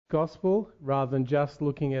gospel rather than just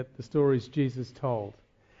looking at the stories Jesus told.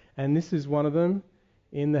 And this is one of them,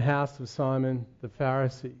 in the house of Simon the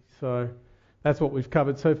Pharisee. So that's what we've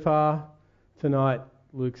covered so far tonight,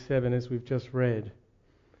 Luke 7, as we've just read.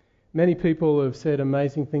 Many people have said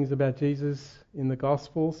amazing things about Jesus in the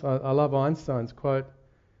Gospels. I love Einstein's quote.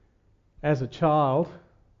 As a child,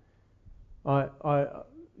 I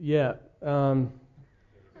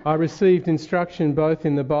received instruction both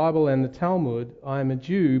in the Bible and the Talmud. I am a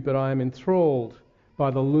Jew, but I am enthralled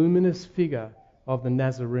by the luminous figure of the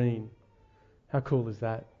Nazarene. How cool is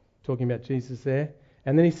that? Talking about Jesus there.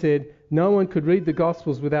 And then he said, no one could read the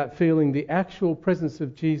Gospels without feeling the actual presence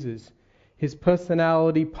of Jesus. His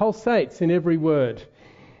personality pulsates in every word.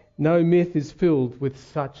 No myth is filled with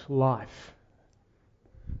such life.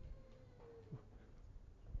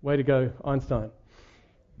 Way to go, Einstein.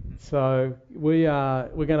 So we're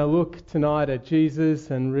going to look tonight at Jesus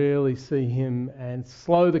and really see him and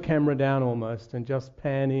slow the camera down almost and just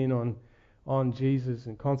pan in on Jesus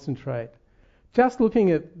and concentrate. Just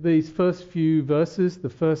looking at these first few verses, the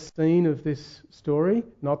first scene of this story,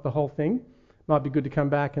 not the whole thing. Might be good to come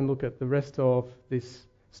back and look at the rest of this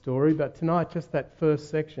story, but tonight just that first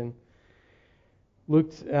section.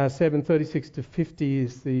 Luke 7:36 to 50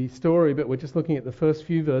 is the story, but we're just looking at the first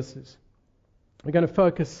few verses. We're going to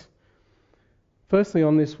focus firstly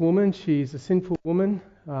on this woman. She's a sinful woman,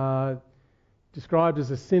 described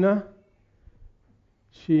as a sinner.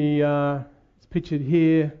 She is pictured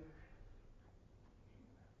here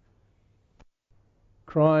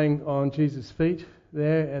crying on Jesus' feet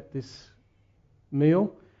there at this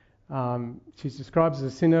meal. She's described as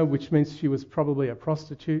a sinner, which means she was probably a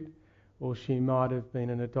prostitute, or she might have been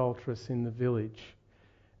an adulteress in the village.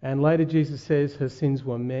 And later Jesus says her sins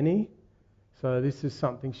were many, so this is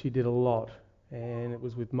something she did a lot, and it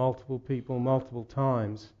was with multiple people, multiple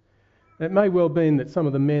times. It may well be that some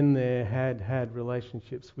of the men there had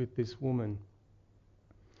relationships with this woman.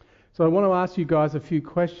 So I want to ask you guys a few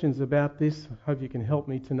questions about this. I hope you can help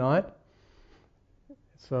me tonight.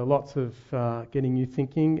 So lots of getting you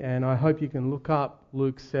thinking, and I hope you can look up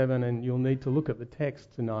Luke 7, and you'll need to look at the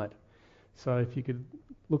text tonight. So if you could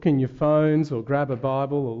look in your phones or grab a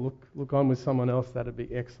Bible or look on with someone else, that'd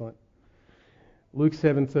be excellent. Luke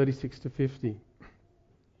 7:36 to 50.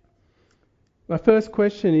 My first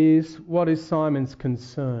question is, what is Simon's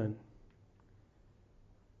concern?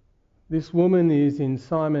 This woman is in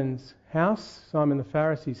Simon's house, Simon the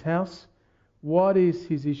Pharisee's house. What is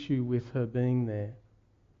his issue with her being there?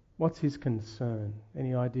 What's his concern?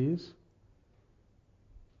 Any ideas?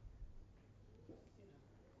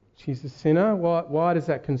 She's a sinner. Why does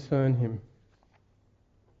that concern him?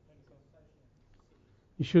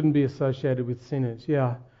 You shouldn't be associated with sinners.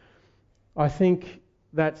 Yeah, I think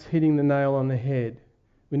that's hitting the nail on the head.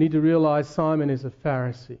 We need to realise Simon is a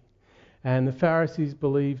Pharisee. And the Pharisees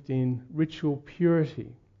believed in ritual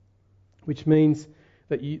purity, which means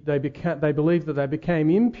that they believed that they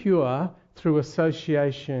became impure through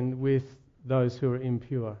association with those who are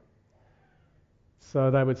impure.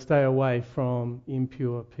 So they would stay away from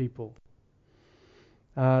impure people.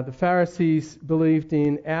 The Pharisees believed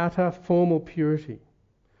in outer formal purity.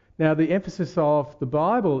 Now the emphasis of the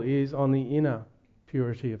Bible is on the inner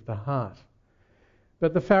purity of the heart.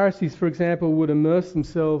 But the Pharisees, for example, would immerse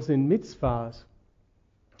themselves in mitzvahs,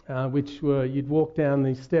 which were, you'd walk down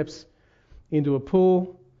these steps into a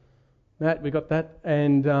pool. Matt, we got that?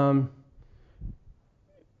 And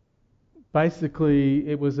basically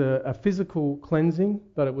it was a physical cleansing,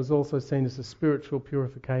 but it was also seen as a spiritual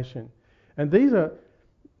purification. And these are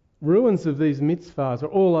ruins of these mitzvahs are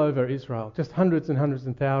all over Israel, just hundreds and hundreds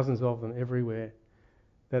and thousands of them everywhere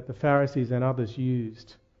that the Pharisees and others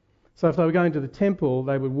used. So if they were going to the temple,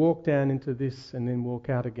 they would walk down into this and then walk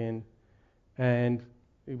out again. And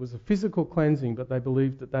it was a physical cleansing, but they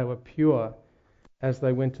believed that they were pure as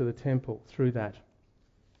they went to the temple through that.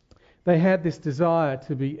 They had this desire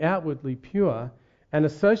to be outwardly pure, and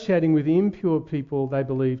associating with impure people, they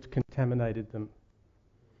believed contaminated them.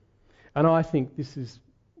 And I think this is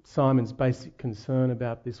Simon's basic concern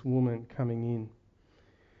about this woman coming in.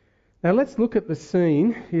 Now let's look at the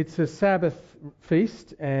scene. It's a Sabbath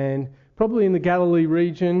feast, and probably in the Galilee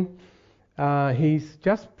region. He's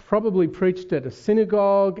just probably preached at a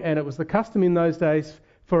synagogue, and it was the custom in those days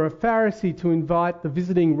for a Pharisee to invite the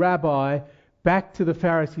visiting rabbi back to the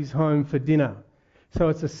Pharisee's home for dinner. So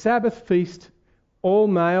it's a Sabbath feast, all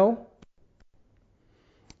male,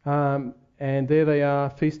 and there they are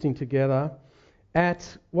feasting together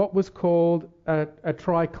at what was called a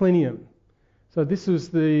triclinium. So this was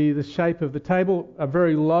the shape of the table, a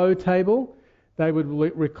very low table They would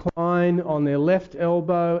recline on their left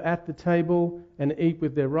elbow at the table and eat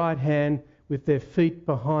with their right hand with their feet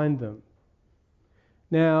behind them.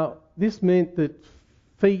 Now, this meant that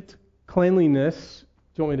feet cleanliness,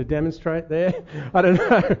 do you want me to demonstrate there? I don't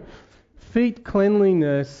know. Feet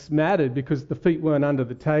cleanliness mattered because the feet weren't under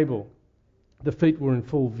the table. The feet were in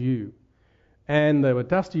full view. And there were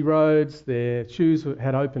dusty roads, their shoes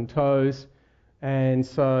had open toes, and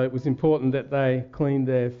so it was important that they cleaned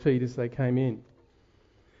their feet as they came in.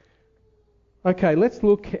 Okay, let's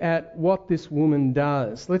look at what this woman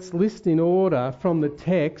does. Let's list in order from the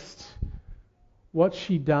text what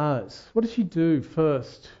she does. What does she do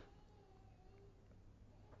first?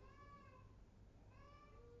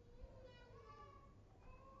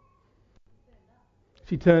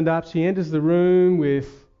 She turned up. She enters the room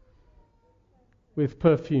with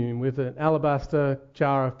perfume, with an alabaster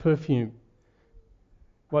jar of perfume.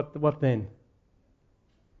 What then?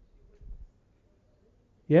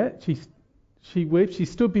 Yeah, she weeps. She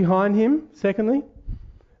stood behind him, secondly,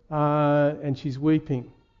 and she's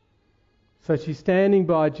weeping. So she's standing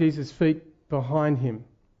by Jesus' feet behind him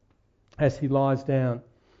as he lies down,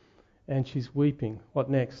 and she's weeping. What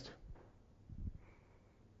next?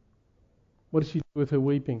 What does she do with her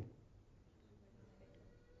weeping?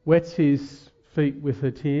 Wets his feet with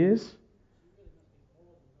her tears.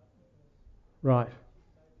 Right.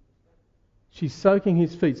 She's soaking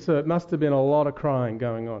his feet, so it must have been a lot of crying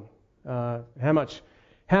going on. How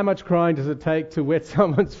much crying does it take to wet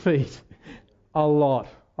someone's feet? A lot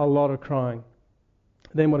of crying.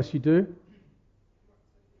 Then what does she do?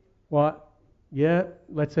 What? Yeah,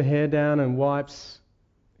 lets her hair down and wipes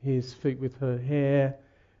his feet with her hair,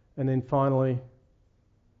 and then finally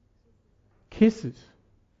kisses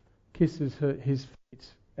his feet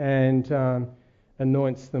and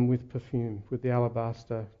anoints them with perfume, with the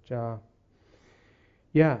alabaster jar.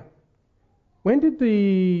 Yeah. When did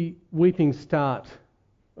the weeping start,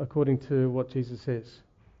 according to what Jesus says?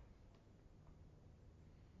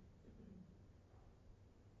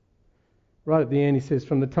 Right at the end, he says,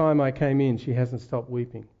 from the time I came in, she hasn't stopped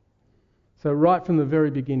weeping. So right from the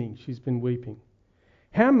very beginning, she's been weeping.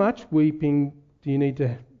 How much weeping do you need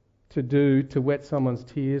to do to wet someone's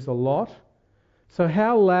tears? A lot. So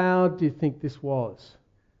how loud do you think this was?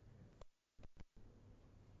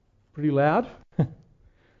 Pretty loud?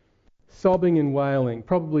 Sobbing and wailing.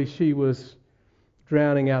 Probably she was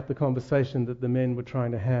drowning out the conversation that the men were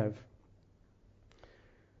trying to have.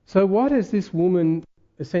 So what has this woman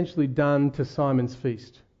essentially done to Simon's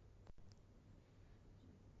feast?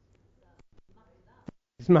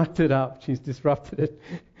 She's mucked it up. She's disrupted it.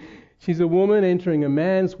 She's a woman entering a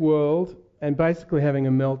man's world and basically having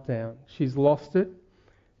a meltdown. She's lost it.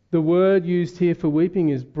 The word used here for weeping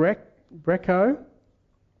is breko,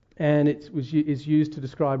 and it is used to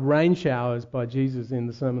describe rain showers by Jesus in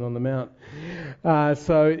the Sermon on the Mount.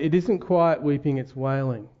 So it isn't quite weeping, it's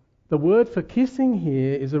wailing. The word for kissing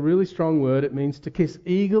here is a really strong word. It means to kiss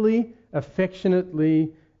eagerly,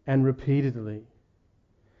 affectionately, and repeatedly.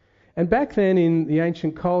 And back then in the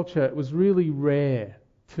ancient culture, it was really rare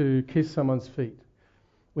to kiss someone's feet.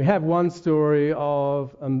 We have one story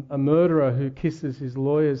of a murderer who kisses his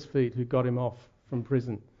lawyer's feet who got him off from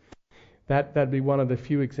prison. That'd be one of the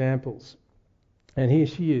few examples. And here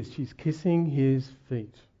she is. She's kissing his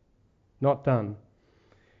feet. Not done.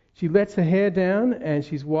 She lets her hair down and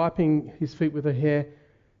she's wiping his feet with her hair.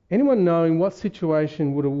 Anyone know in what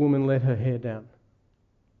situation would a woman let her hair down?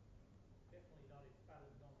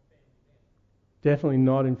 Definitely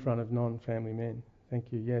not in front of non-family men. Thank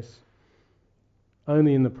you, yes.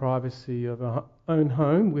 Only in the privacy of her own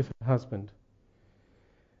home with her husband.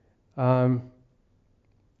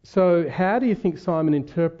 So how do you think Simon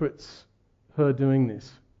interprets her doing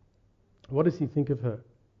this? What does he think of her?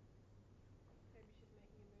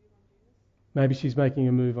 Maybe she's making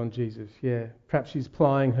a move on Jesus, yeah. Perhaps she's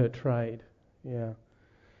plying her trade, yeah.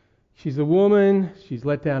 She's a woman, she's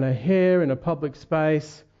let down her hair in a public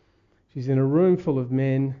space, she's in a room full of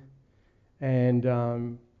men,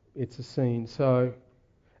 and it's a scene. So,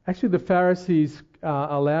 actually the Pharisees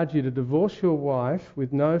allowed you to divorce your wife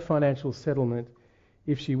with no financial settlement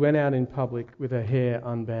if she went out in public with her hair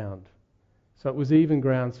unbound. So it was even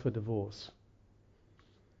grounds for divorce.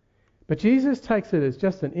 But Jesus takes it as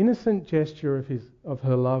just an innocent gesture of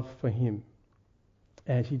her love for him.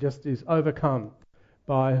 And she just is overcome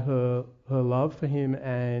by her love for him,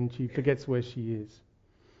 and she forgets where she is.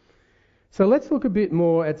 So let's look a bit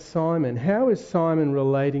more at Simon. How is Simon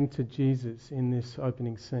relating to Jesus in this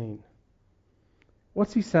opening scene?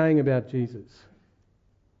 What's he saying about Jesus?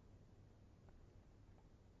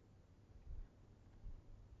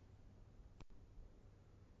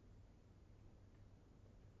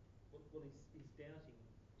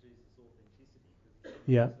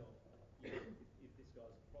 Yeah. If this guy's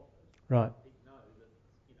a prophet, Right. he'd know that,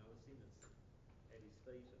 a sinner's at his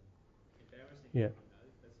feet and embarrassing Yeah. him,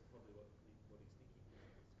 that's probably what he's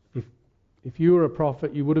thinking. If you were a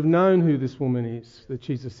prophet, you would have known who this woman is, that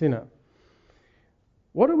she's a sinner.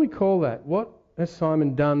 What do we call that? What has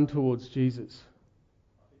Simon done towards Jesus?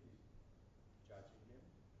 I think he's judging him.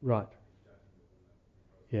 Right. He's judging the woman.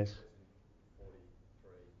 Yes. In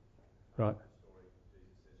 43, Right. the story,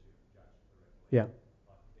 Jesus says you judged correctly. Yeah.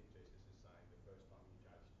 I think Jesus is saying the first time you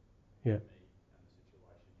judged Yeah. me and the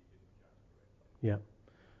situation, you didn't judge correctly. Yeah.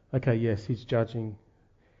 Okay, yes, he's judging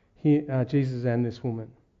Jesus and this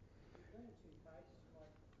woman.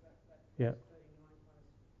 Yeah.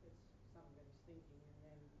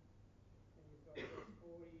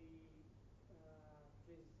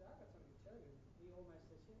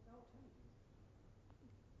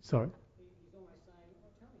 Sorry? He's almost saying,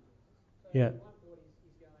 tell me, Jesus. So Yeah. at one point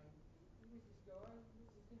he's going, who's this guy?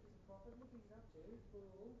 Who's this think he's a prophet? Look what he's up to,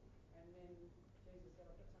 fool. And then Jesus said, I've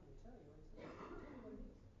got something to tell you. And he said, tell me what it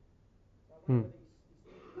is. So I wonder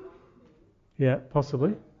whether he's thinking one thing. Yeah,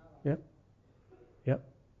 possibly. Yep. Yep.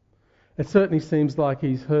 It certainly seems like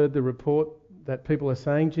he's heard the report that people are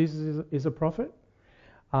saying Jesus is a prophet.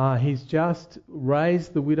 He's just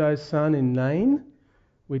raised the widow's son in Nain,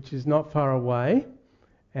 which is not far away.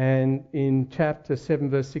 And in chapter 7,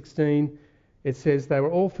 verse 16, it says, they were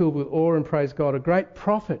all filled with awe and praised God. A great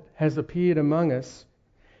prophet has appeared among us.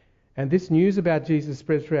 And this news about Jesus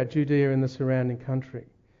spread throughout Judea and the surrounding country.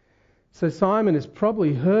 So Simon has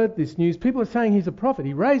probably heard this news. People are saying he's a prophet.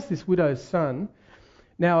 He raised this widow's son.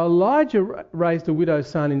 Now Elijah raised a widow's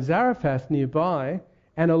son in Zarephath nearby.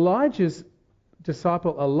 And Elijah's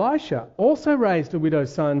disciple Elisha also raised a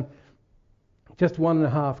widow's son just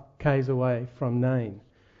 1.5 k's away from Nain.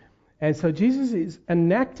 And so Jesus is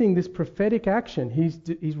enacting this prophetic action.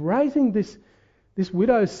 He's raising this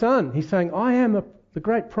widow's son. He's saying, I am the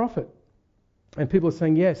great prophet. And people are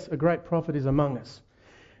saying, yes, a great prophet is among us.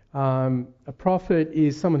 A prophet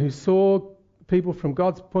is someone who saw people from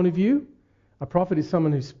God's point of view. A prophet is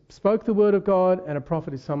someone who spoke the word of God. And a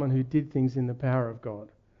prophet is someone who did things in the power of God.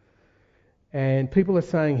 And people are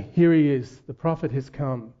saying, here he is, the prophet has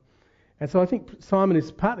come. And so I think Simon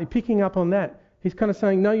is partly picking up on that. He's kind of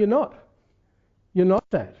saying, no, you're not. You're not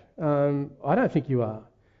that. I don't think you are.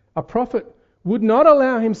 A prophet would not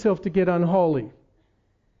allow himself to get unholy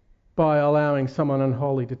by allowing someone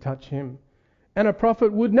unholy to touch him. And a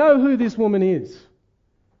prophet would know who this woman is.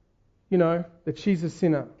 That she's a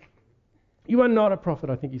sinner. You are not a prophet,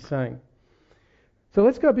 I think he's saying. So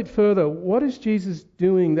let's go a bit further. What is Jesus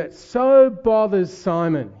doing that so bothers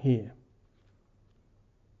Simon here?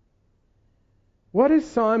 What is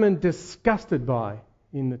Simon disgusted by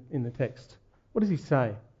in the text? What does he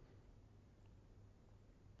say?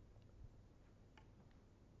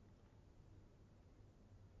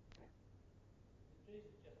 Is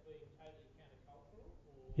Jesus just being totally countercultural?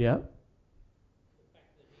 Or Yeah. the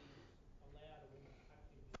fact that he's allowed a woman to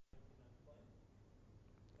touch him unclean?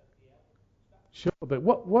 That's the outward stuff. Sure, but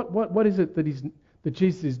what is it that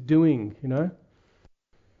Jesus is doing,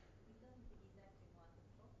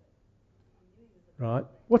 Right.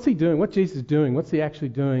 What's he doing? What's Jesus doing? What's he actually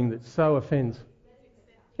doing that so offends?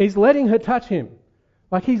 He's letting her touch him.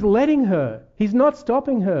 Like he's letting her. He's not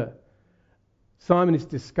stopping her. Simon is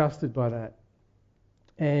disgusted by that.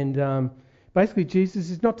 And basically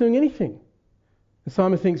Jesus is not doing anything. And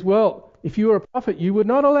Simon thinks, well, if you were a prophet, you would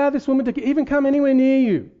not allow this woman to even come anywhere near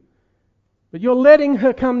you. But you're letting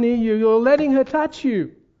her come near you. You're letting her touch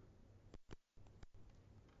you.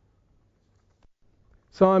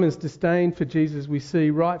 Simon's disdain for Jesus we see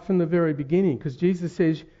right from the very beginning, because Jesus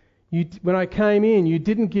says, when I came in, you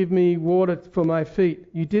didn't give me water for my feet.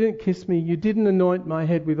 You didn't kiss me. You didn't anoint my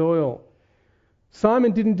head with oil.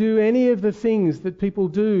 Simon didn't do any of the things that people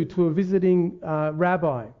do to a visiting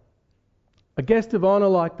rabbi. A guest of honour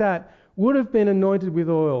like that would have been anointed with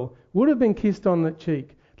oil, would have been kissed on the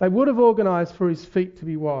cheek. They would have organised for his feet to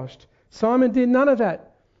be washed. Simon did none of that.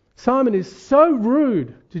 Simon is so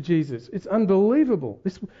rude to Jesus. It's unbelievable.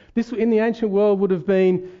 This in the ancient world would have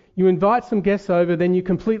been, you invite some guests over, then you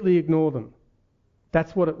completely ignore them.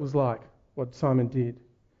 That's what it was like, what Simon did.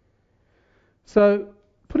 So,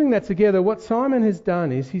 putting that together, what Simon has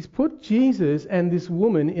done is he's put Jesus and this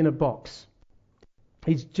woman in a box.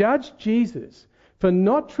 He's judged Jesus for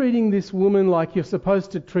not treating this woman like you're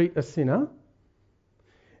supposed to treat a sinner.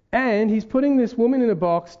 And he's putting this woman in a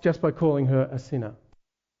box just by calling her a sinner.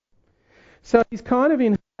 So he's kind of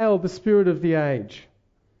inhaled the spirit of the age,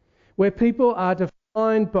 where people are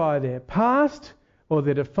defined by their past, or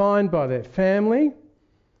they're defined by their family,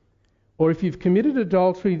 or if you've committed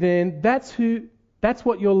adultery, then that's who That's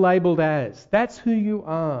what you're labelled as. That's who you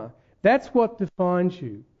are. That's what defines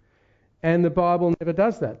you. And the Bible never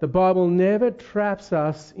does that. The Bible never traps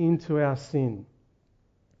us into our sin.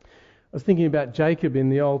 I was thinking about Jacob in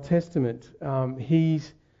the Old Testament.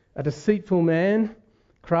 He's a deceitful man,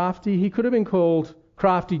 crafty. He could have been called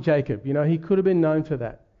crafty Jacob. You know, he could have been known for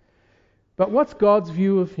that. But what's God's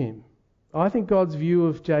view of him? I think God's view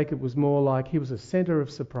of Jacob was more like he was a centre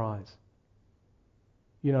of surprise.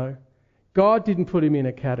 You know, God didn't put him in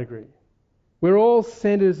a category. We're all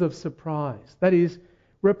centres of surprise. That is,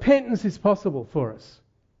 repentance is possible for us.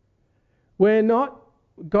 We're not,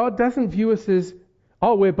 God doesn't view us as,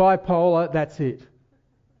 oh, we're bipolar, that's it.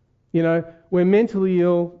 You know, we're mentally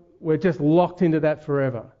ill, we're just locked into that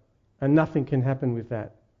forever, and nothing can happen with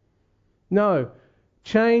that. No,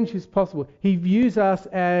 change is possible. He views us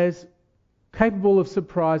as capable of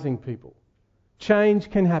surprising people. Change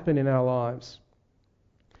can happen in our lives.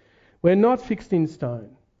 We're not fixed in stone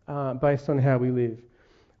based on how we live.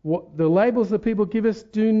 What the labels that people give us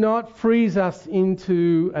do not freeze us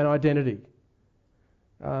into an identity.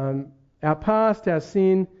 Our past, our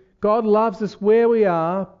sin, God loves us where we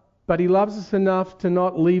are, but He loves us enough to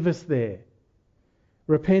not leave us there.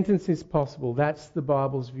 Repentance is possible. That's the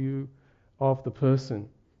Bible's view of the person.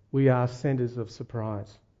 We are centres of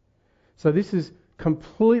surprise. So this is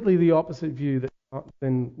completely the opposite view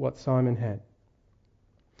than what Simon had.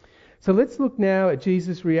 So let's look now at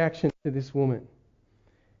Jesus' reaction to this woman.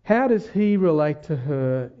 How does he relate to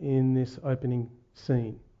her in this opening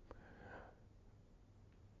scene?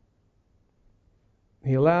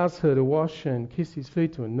 He allows her to wash and kiss his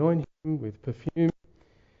feet, to anoint him with perfume.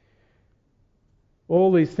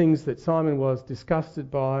 All these things that Simon was disgusted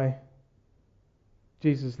by,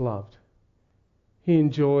 Jesus loved. He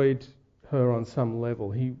enjoyed her on some level.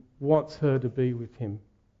 He wants her to be with him.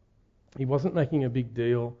 He wasn't making a big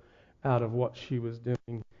deal out of what she was doing.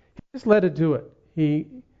 He just let her do it.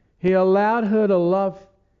 He allowed her to love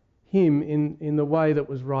him in the way that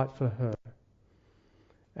was right for her.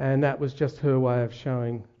 And that was just her way of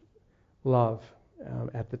showing love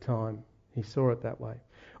at the time. He saw it that way.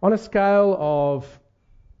 On a scale of,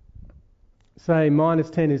 say,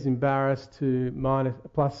 -10 is embarrassed to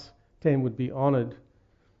 +10 would be honoured,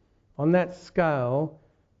 on that scale,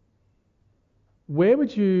 where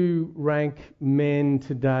would you rank men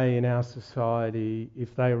today in our society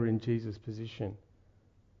if they were in Jesus' position?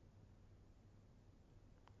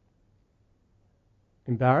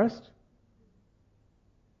 Embarrassed?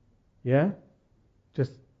 Yeah?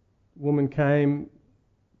 Just woman came,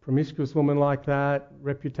 promiscuous woman like that,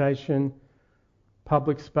 reputation,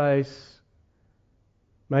 public space,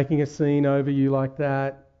 making a scene over you like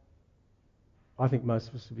that. I think most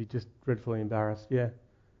of us would be just dreadfully embarrassed, yeah.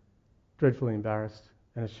 Dreadfully embarrassed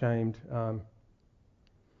and ashamed.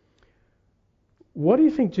 What do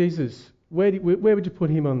you think Jesus, where would you put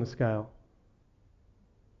him on the scale?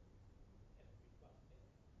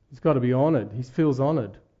 He's got to be honoured. He feels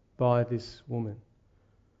honoured by this woman.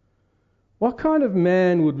 What kind of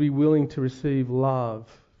man would be willing to receive love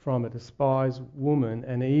from a despised woman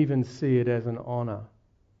and even see it as an honour?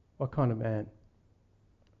 What kind of man?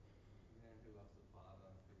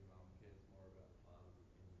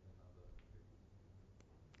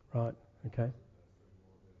 Right, okay.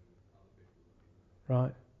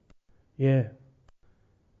 Right, yeah.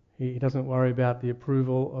 He doesn't worry about the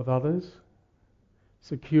approval of others.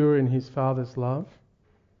 Secure in his Father's love.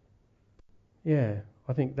 Yeah,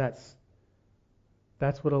 I think that's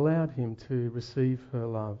what allowed him to receive her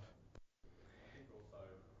love. I think also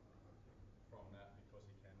from that, because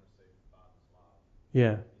he can receive the Father's love,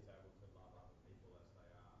 Yeah. he's able to love other people as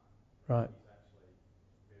they are. Right. He's actually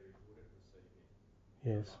very good at receiving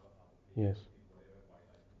Yes. love of other people Yes. in whatever way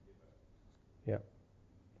they can give it. Yeah.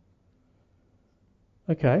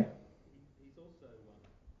 Okay. He's also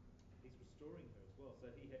he's restoring her as well.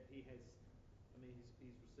 So he has. I mean,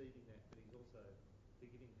 he's receiving that, but he's also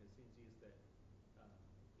forgiving her sins. He has that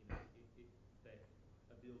that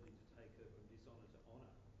ability to take her from dishonour to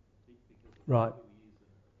honour because of Right. who he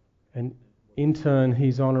is And in turn,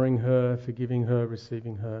 he's honouring her, forgiving her,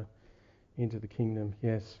 receiving her into the kingdom.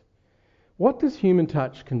 Yes. What does human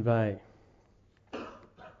touch convey? It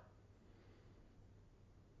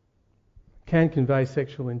can convey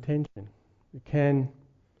sexual intention. It can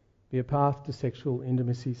be a path to sexual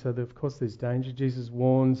intimacy, so that of course there's danger. Jesus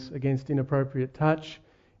warns against inappropriate touch.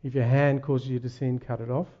 If your hand causes you to sin, cut it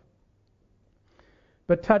off.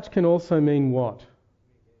 But touch can also mean what?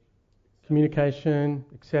 Communication,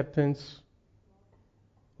 acceptance,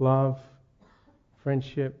 love,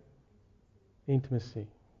 friendship, intimacy.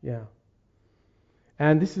 Yeah.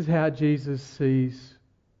 And this is how Jesus sees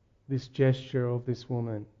this gesture of this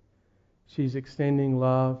woman. She's extending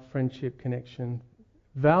love, friendship, connection,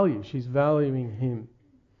 value. She's valuing him.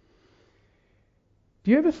 Do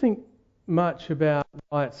you ever think much about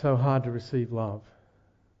why it's so hard to receive love?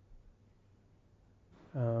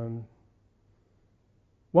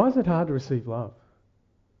 Why is it hard to receive love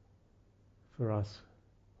for us?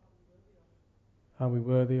 Are we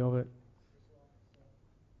worthy of it?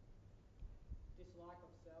 Dislike of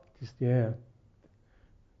self. Just, yeah.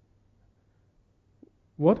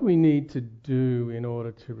 What do we need to do in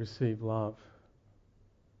order to receive love?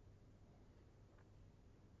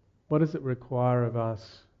 What does it require of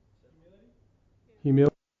us?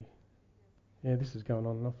 Humility. Yeah, this is going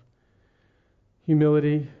on and off.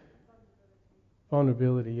 Humility.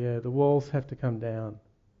 Vulnerability, yeah. The walls have to come down.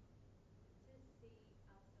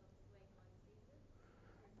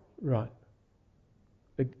 Right.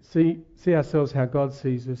 See ourselves how God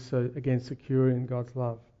sees us, so again, secure in God's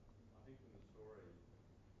love. I think in the story,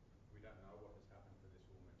 we don't know what has happened to this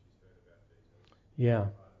woman. She's heard about Jesus.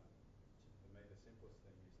 Yeah. For me, the simplest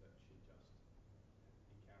thing is that she just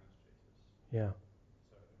encounters Jesus. Yeah.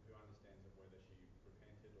 So who understands of whether she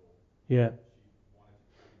repented or Yeah. she wanted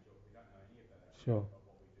to change, or we don't know any of that actually. Sure. But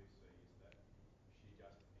what we do see is that she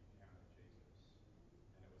just encountered Jesus,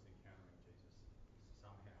 and it was encountering Jesus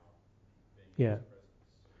somehow being Yeah. in his presence.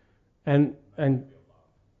 And Feel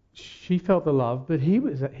love. she felt the love, but he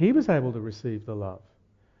was able to receive the love.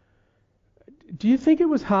 Do you think it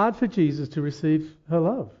was hard for Jesus to receive her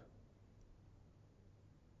love?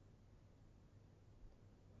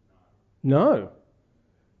 No.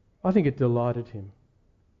 I think it delighted him.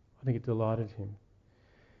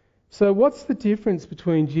 So what's the difference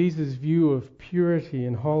between Jesus' view of purity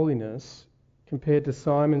and holiness compared to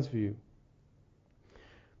Simon's view?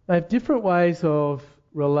 They have different ways of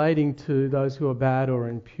relating to those who are bad or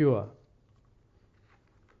impure.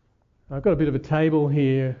 I've got a bit of a table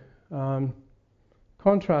here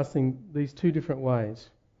contrasting these two different ways.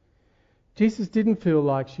 Jesus didn't feel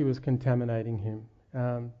like she was contaminating him.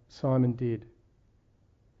 Simon did.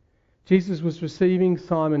 Jesus was receiving,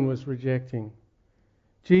 Simon was rejecting.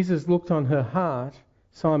 Jesus looked on her heart,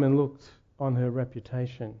 Simon looked on her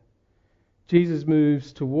reputation. Jesus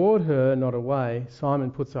moves toward her, not away.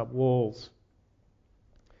 Simon puts up walls.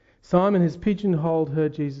 Simon has pigeonholed her,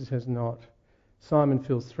 Jesus has not. Simon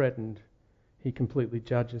feels threatened. He completely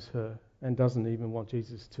judges her and doesn't even want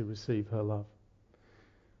Jesus to receive her love.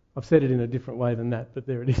 I've said it in a different way than that, but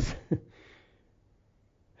there it is.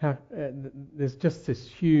 There's just this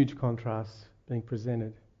huge contrast being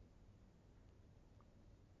presented.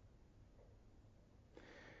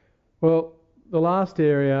 Well, the last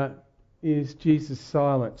area is Jesus'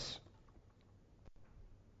 silence.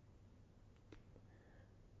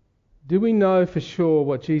 Do we know for sure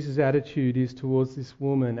what Jesus' attitude is towards this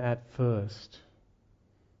woman at first?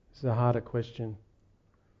 This is a harder question.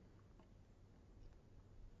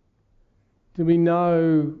 Do we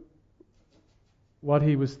know what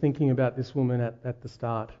he was thinking about this woman at the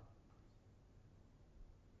start?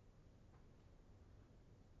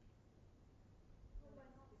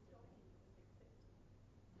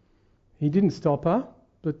 He didn't stop her,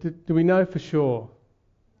 but do we know for sure?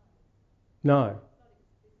 No.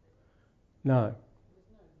 No.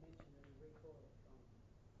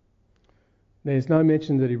 There's no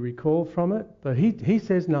mention that he recalled from it, but he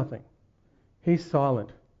says nothing. He's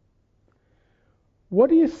silent. What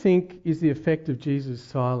do you think is the effect of Jesus'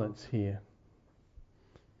 silence here?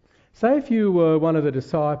 Say if you were one of the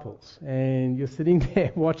disciples and you're sitting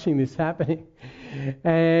there watching this happening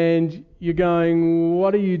and you're going,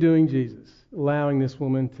 what are you doing, Jesus? Allowing this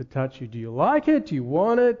woman to touch you. Do you like it? Do you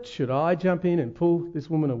want it? Should I jump in and pull this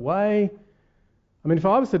woman away? I mean, if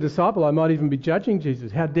I was a disciple, I might even be judging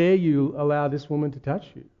Jesus. How dare you allow this woman to touch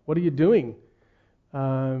you? What are you doing?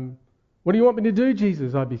 What do you want me to do,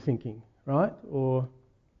 Jesus? I'd be thinking, right? Or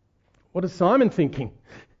what is Simon thinking?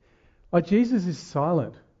 Like, Jesus is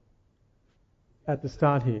silent at the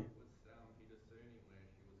start here. Was he discerning where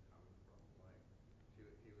she was coming from? Like, he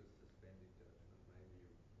was suspending judgment,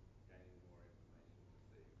 maybe gaining more information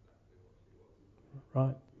to see exactly what she was.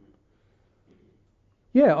 Right.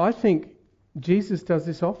 Yeah, I think Jesus does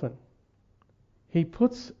this often. He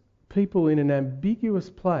puts people in an ambiguous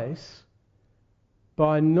place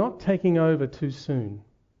by not taking over too soon.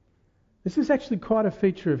 This is actually quite a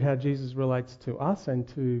feature of how Jesus relates to us and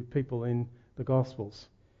to people in the Gospels.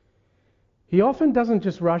 He often doesn't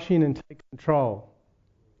just rush in and take control.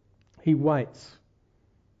 He waits.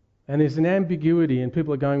 And there's an ambiguity and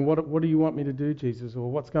people are going, what do you want me to do, Jesus?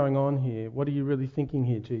 Or what's going on here? What are you really thinking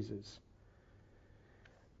here, Jesus?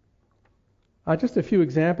 Just a few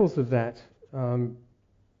examples of that.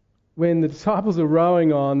 when the disciples are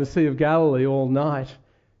rowing on the Sea of Galilee all night,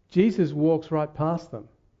 Jesus walks right past them.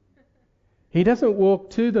 He doesn't walk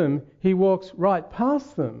to them, he walks right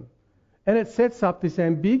past them. And it sets up this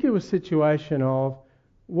ambiguous situation of,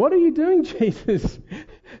 what are you doing, Jesus?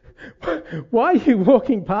 Why are you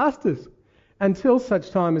walking past us? Until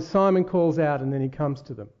such time as Simon calls out and then he comes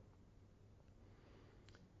to them.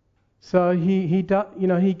 So he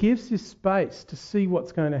gives this space to see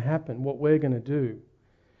what's going to happen, what we're going to do.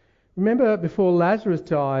 Remember, before Lazarus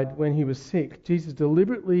died when he was sick, Jesus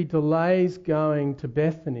deliberately delays going to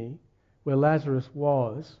Bethany, where Lazarus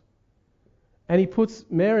was, and he puts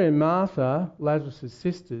Mary and Martha, Lazarus'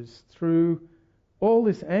 sisters, through all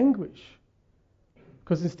this anguish.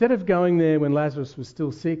 Because instead of going there when Lazarus was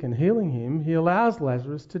still sick and healing him, he allows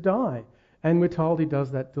Lazarus to die. And we're told he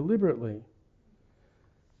does that deliberately.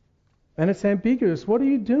 And it's ambiguous. What are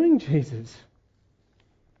you doing, Jesus?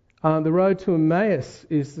 The road to Emmaus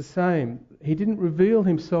is the same. He didn't reveal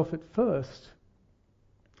himself at first.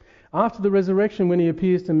 After the resurrection, when he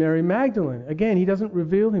appears to Mary Magdalene, again, he doesn't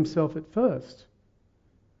reveal himself at first.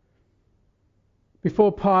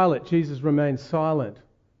 Before Pilate, Jesus remains silent,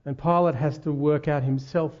 and Pilate has to work out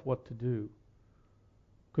himself what to do,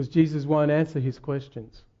 because Jesus won't answer his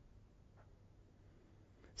questions.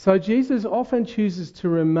 So Jesus often chooses to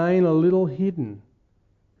remain a little hidden,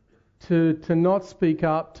 to not speak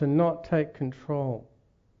up, to not take control.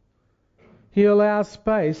 He allows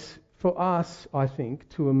space for us, I think,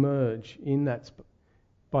 to emerge in that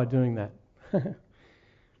by doing that.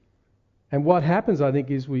 And what happens, I think,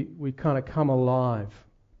 is we kind of come alive.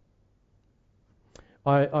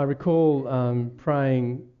 I recall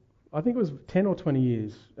praying, I think it was 10 or 20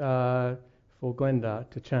 years, for Glenda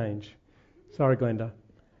to change. Sorry, Glenda.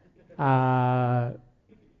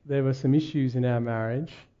 There were some issues in our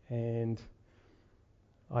marriage, and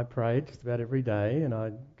I prayed just about every day, and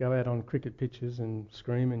I'd go out on cricket pitches and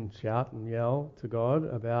scream and shout and yell to God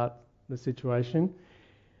about the situation,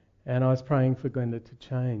 and I was praying for Glenda to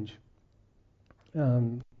change.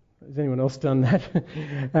 Has anyone else done that?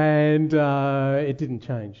 And it didn't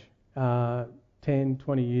change. 10,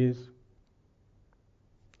 20 years,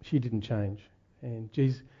 she didn't change. And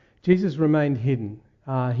Jesus remained hidden.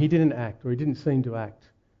 He didn't act, or he didn't seem to act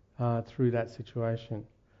through that situation.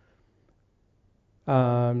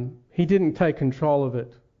 He didn't take control of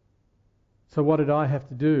it. So what did I have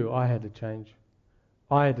to do? I had to change.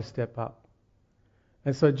 I had to step up.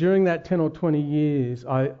 And so during that 10 or 20 years,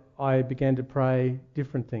 I began to pray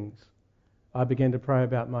different things. I began to pray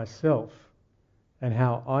about myself and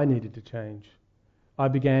how I needed to change. I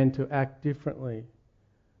began to act differently.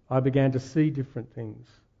 I began to see different things.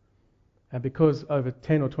 And because over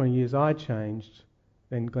 10 or 20 years I changed,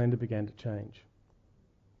 then Glenda began to change.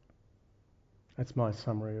 That's my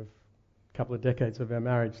summary of a couple of decades of our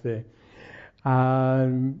marriage there.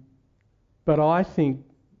 But I think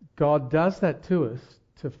God does that to us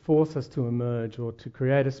to force us to emerge, or to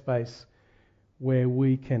create a space where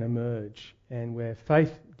we can emerge and where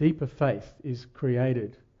deeper faith is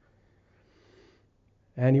created.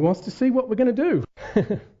 And he wants to see what we're going to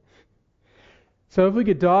do. So if we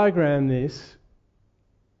could diagram this,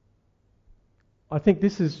 I think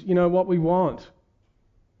this is, what we want.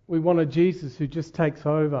 We want a Jesus who just takes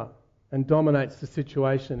over and dominates the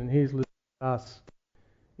situation, and he's with us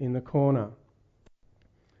in the corner.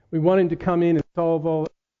 We want him to come in and solve all the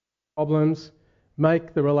problems,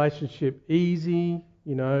 make the relationship easy,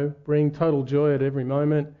 bring total joy at every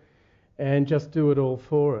moment, and just do it all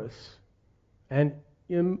for us. And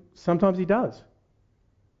sometimes he does.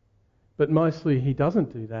 But mostly he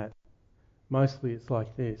doesn't do that. Mostly it's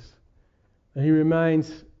like this. And he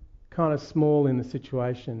remains kind of small in the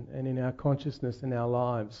situation and in our consciousness and our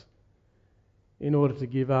lives in order to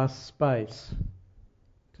give us space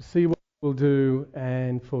to see what we'll do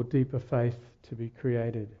and for deeper faith to be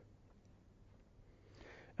created.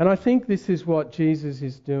 And I think this is what Jesus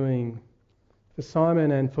is doing for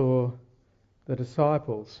Simon and for the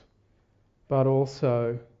disciples, but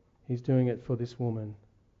also he's doing it for this woman.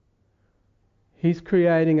 He's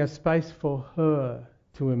creating a space for her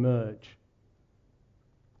to emerge,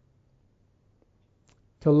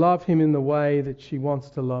 to love him in the way that she wants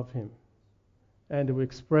to love him, and to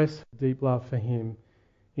express deep love for him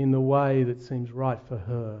in the way that seems right for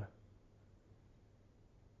her.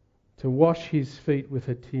 To wash his feet with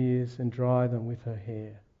her tears and dry them with her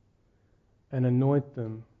hair, and anoint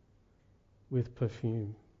them with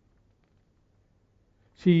perfume.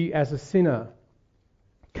 She, as a sinner,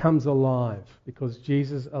 comes alive because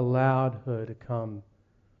Jesus allowed her to come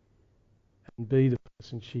and be the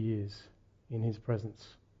person she is in his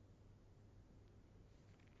presence.